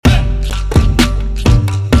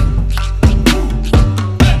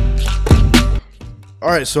All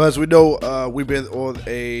right, so as we know, we've been on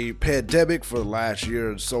a pandemic for the last year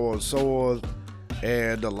and so on and so on,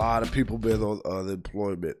 and a lot of people been on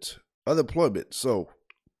unemployment. So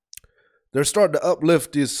they're starting to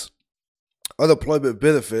uplift these unemployment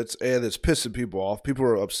benefits, and it's pissing people off. People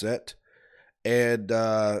are upset, and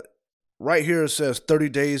right here it says 30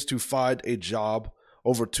 days to find a job.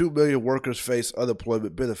 Over 2 million workers face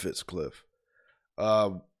unemployment benefits, Cliff.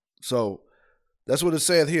 So that's what it's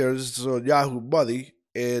saying here. This is on Yahoo Money.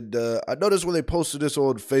 And I noticed when they posted this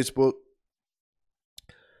on Facebook,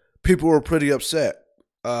 people were pretty upset.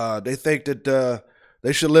 They think that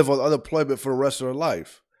they should live on unemployment for the rest of their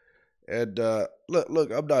life. And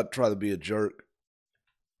look, I'm not trying to be a jerk.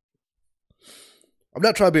 I'm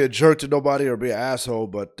not trying to be a jerk to nobody or be an asshole,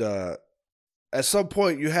 but at some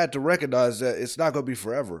point you had to recognize that it's not going to be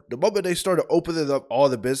forever. The moment they started opening up all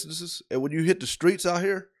the businesses, and when you hit the streets out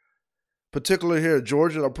here, particularly here in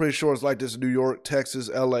Georgia, I'm pretty sure it's like this in New York, Texas,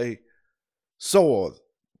 LA, so on.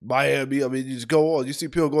 Miami, I mean, you just go on. You see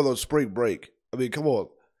people going on spring break. I mean, come on.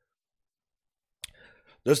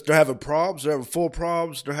 They're having proms. They're having full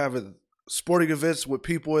proms. They're having sporting events with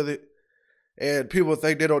people in it. And people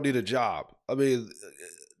think they don't need a job. I mean,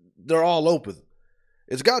 they're all open.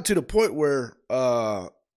 It's gotten to the point where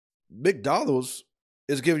McDonald's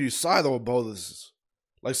is giving you sign-on bonuses.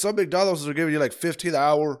 Like some McDonald's are giving you like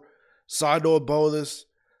 15-hour sign-on bonus.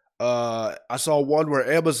 I saw one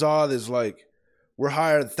where Amazon is like, we're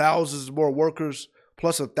hiring thousands more workers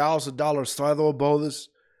plus $1,000 sign-on bonus.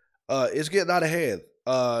 It's getting out of hand.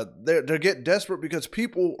 They're getting desperate because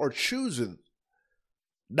people are choosing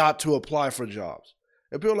not to apply for jobs.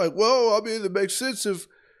 And people are like, well, I mean, it makes sense if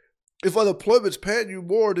unemployment's paying you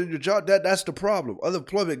more than your job. That's the problem.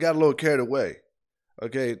 Unemployment got a little carried away.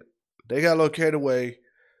 Okay, they got a little carried away,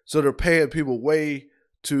 so they're paying people way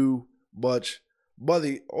too much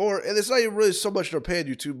money, and it's not even really so much they're paying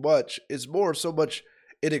you too much, it's more so much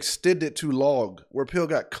it extended too long where people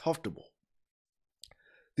got comfortable.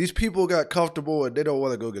 These people got comfortable and they don't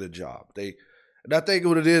want to go get a job. And I think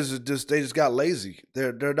what it is just they just got lazy.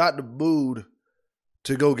 They're not in the mood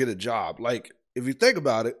to go get a job. Like, if you think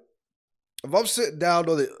about it, if I'm sitting down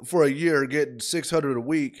for a year getting $600 a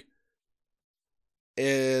week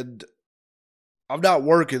and I'm not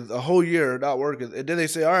working a whole year, not working. And then they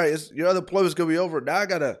say, all right, your unemployment's going to be over. Now I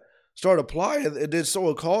got to start applying. And then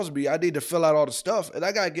someone calls me. I need to fill out all the stuff. And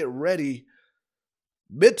I got to get ready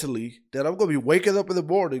mentally that I'm going to be waking up in the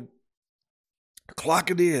morning,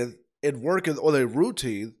 clocking in, and working on a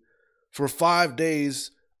routine for 5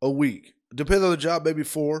 days a week. Depending on the job, maybe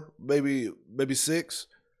 4, maybe 6.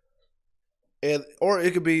 Or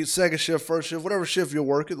it could be second shift, first shift, whatever shift you're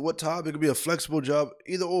working, what time. It could be a flexible job,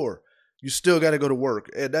 either or. You still got to go to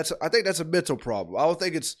work, and I think that's a mental problem. I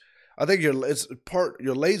think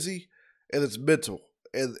you're lazy, and it's mental,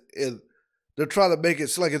 and they're trying to make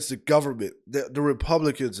it like it's the government, the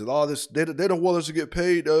Republicans, and all this. They don't want us to get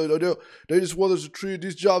paid. They just want us to treat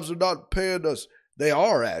these jobs are not paying us. They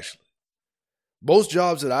are actually. Most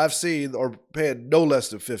jobs that I've seen are paying no less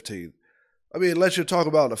than 15. I mean, unless you're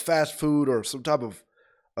talking about a fast food or some type of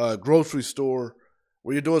grocery store,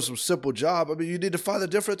 where you're doing some simple job, I mean, you need to find a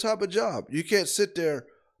different type of job. You can't sit there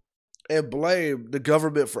and blame the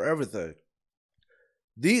government for everything.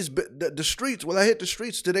 The streets, when I hit the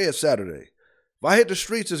streets today is Saturday. If I hit the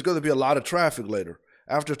streets, there's going to be a lot of traffic later.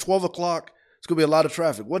 After 12 o'clock, it's going to be a lot of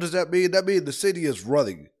traffic. What does that mean? That means the city is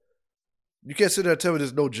running. You can't sit there and tell me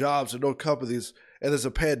there's no jobs and no companies and there's a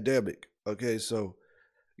pandemic. Okay, so,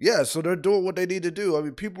 yeah, so they're doing what they need to do. I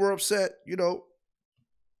mean, people are upset, You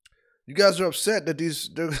guys are upset that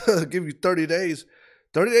they're going to give you 30 days.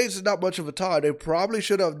 30 days is not much of a time. They probably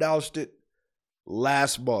should have announced it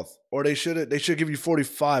last month, or they should give you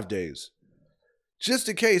 45 days. Just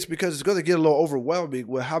in case, because it's going to get a little overwhelming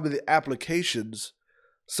with how many applications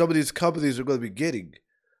some of these companies are going to be getting.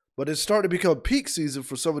 But it's starting to become peak season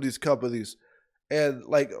for some of these companies, and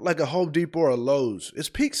like a Home Depot or a Lowe's, it's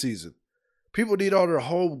peak season. People need all their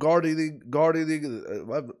home gardening. I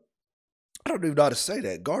don't even know how to say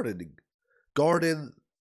that. Garden.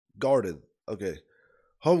 Okay.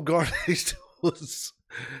 Home gardening tools.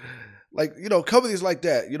 Like, companies like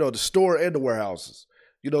that, the store and the warehouses.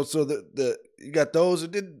 So you got those.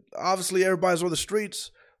 And then obviously everybody's on the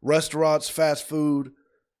streets, restaurants, fast food,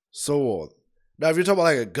 so on. Now, if you're talking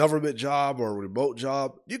about like a government job or a remote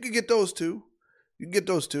job, you can get those too.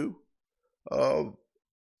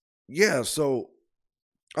 Yeah, so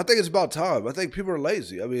I think it's about time. I think people are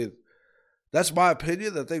lazy. I mean, that's my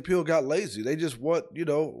opinion. I think people got lazy. They just want,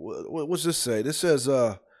 what's this say? This says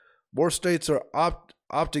more states are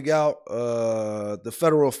opting out the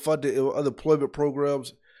federal funded unemployment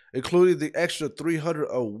programs including the extra 300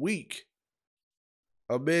 a week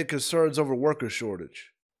amid concerns over worker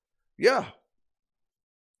shortage. Yeah.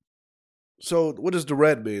 So what does the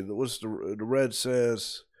red mean? What's the red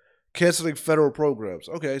says canceling federal programs.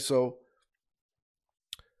 Okay, so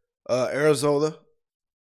Arizona,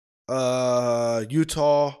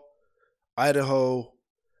 Utah, Idaho.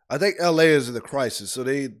 I think LA is in the crisis, so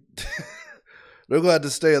they're going to have to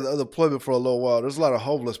stay in unemployment for a little while. There's a lot of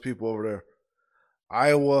homeless people over there.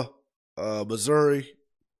 Iowa, Missouri,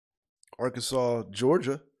 Arkansas,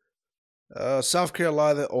 Georgia, South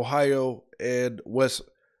Carolina, Ohio, and West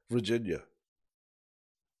Virginia.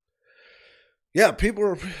 Yeah, people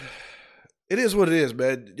are. It is what it is,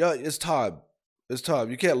 man. Yeah, it's time. It's time.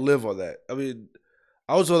 You can't live on that. I mean,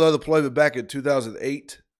 I was on unemployment back in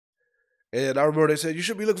 2008, and I remember they said you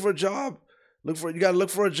should be looking for a job. You got to look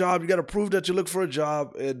for a job. You got to prove that you look for a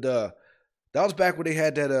job. And that was back when they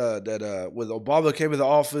had that when Obama came into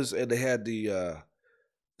office, and they had the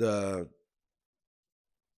it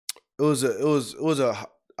was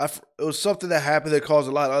something that happened that caused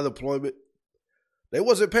a lot of unemployment. They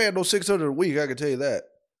wasn't paying no 600 a week, I can tell you that.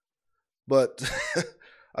 But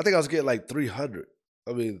I think I was getting like 300.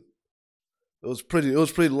 I mean, it was pretty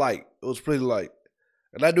light. It was pretty light.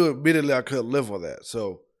 And I knew immediately I couldn't live on that.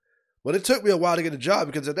 So, but it took me a while to get a job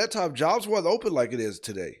because at that time jobs weren't open like it is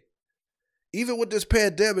today. Even with this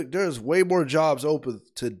pandemic, there's way more jobs open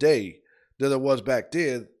today than there was back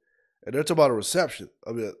then. And they're talking about a recession.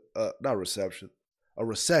 I mean, not reception, a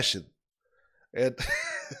recession. And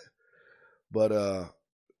but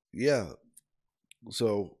yeah.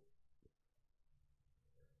 So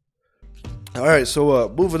all right, so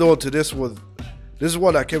moving on to this one. This is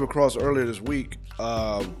one I came across earlier this week.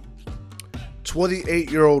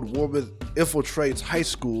 28-year-old woman infiltrates high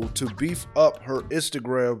school to beef up her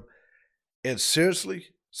Instagram. And seriously?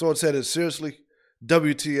 Someone said it seriously?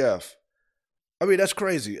 WTF. I mean, that's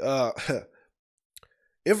crazy.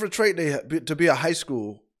 Infiltrating to be a high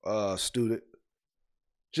school student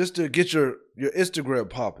just to get your Instagram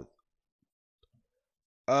popping.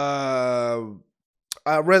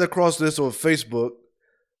 I ran across this on Facebook.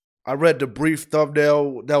 I read the brief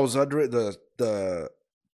thumbnail that was under it, the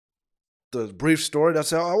brief story. I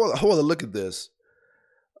said, I want to look at this.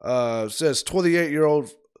 It says 28-year-old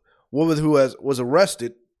woman who was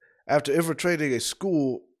arrested after infiltrating a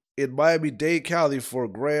school in Miami-Dade County for a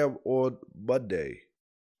gram on Monday.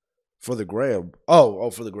 For the gram. Oh,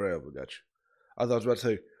 for the gram. I got you. I thought I was about to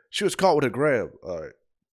say she was caught with a gram. All right.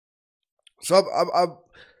 So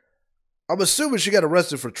I'm assuming she got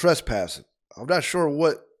arrested for trespassing. I'm not sure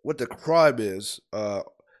what the crime is. I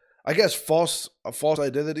guess a false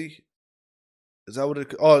identity. Is that what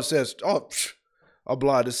it? Oh, it says. Oh, I'm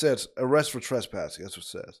blind. It says arrest for trespassing. That's what it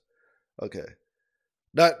says. Okay.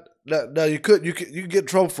 Now you could get in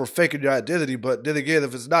trouble for faking your identity, but then again,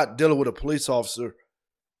 if it's not dealing with a police officer,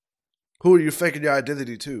 who are you faking your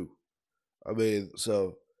identity to? I mean,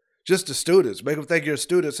 so just the students, make them think you're a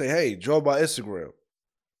student. Say, hey, join my Instagram.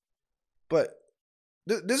 But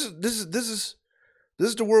this is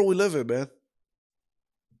the world we live in, man.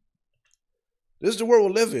 This is the world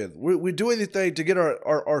we live in. We do anything to get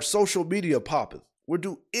our social media popping. We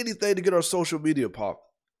do anything to get our social media popping.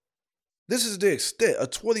 This is the extent. A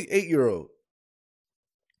 28-year-old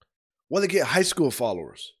want to get high school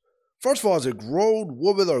followers. First of all, as a grown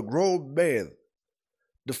woman or a grown man,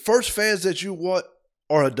 the first fans that you want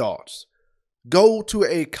are adults. Go to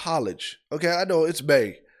a college. Okay, I know it's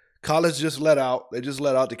May. College just let out. They just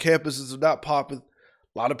let out. The campuses are not popping.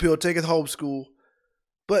 A lot of people taking homeschool.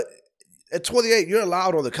 But at 28, you're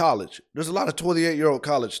allowed on the college. There's a lot of 28-year-old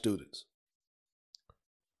college students.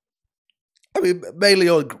 I mean, mainly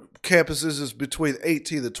on campuses is between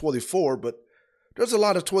 18 and 24, but there's a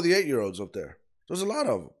lot of 28-year-olds up there. There's a lot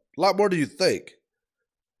of them. A lot more than you think.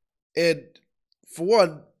 And for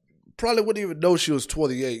one, probably wouldn't even know she was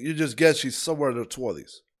 28. You just guess she's somewhere in her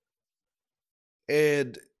 20s.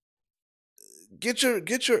 And get your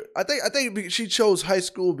I think she chose high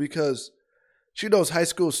school because she knows high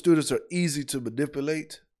school students are easy to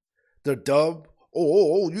manipulate. They're dumb.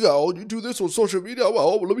 You do this on social media?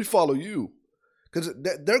 Oh, let me follow you. Because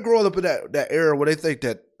they're growing up in that era where they think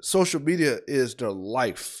that social media is their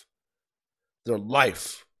life. Their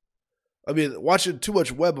life. I mean, watching too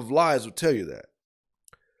much Web of Lies will tell you that.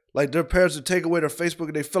 Like their parents would take away their Facebook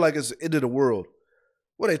and they feel like it's the end of the world.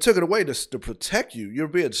 Well, they took it away to protect you. You're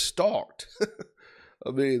being stalked.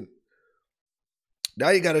 I mean, now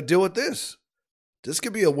you got to deal with this. This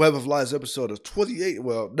could be a Web of Lies episode of 28.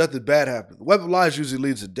 Well, nothing bad happened. Web of Lies usually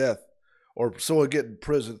leads to death or someone getting in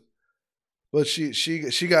prison. But she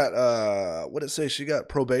got what did it say? She got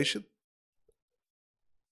probation.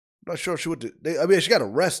 I'm not sure she went to. I mean, she got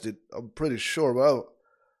arrested. I'm pretty sure, but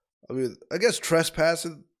I mean, I guess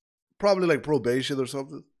trespassing, probably like probation or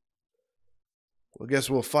something. I guess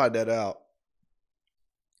we'll find that out.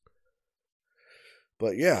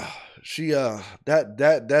 But yeah, she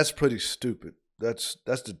that's pretty stupid. That's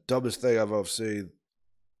the dumbest thing I've ever seen.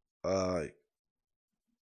 From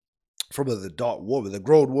an adult woman, a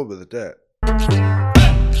grown woman at that.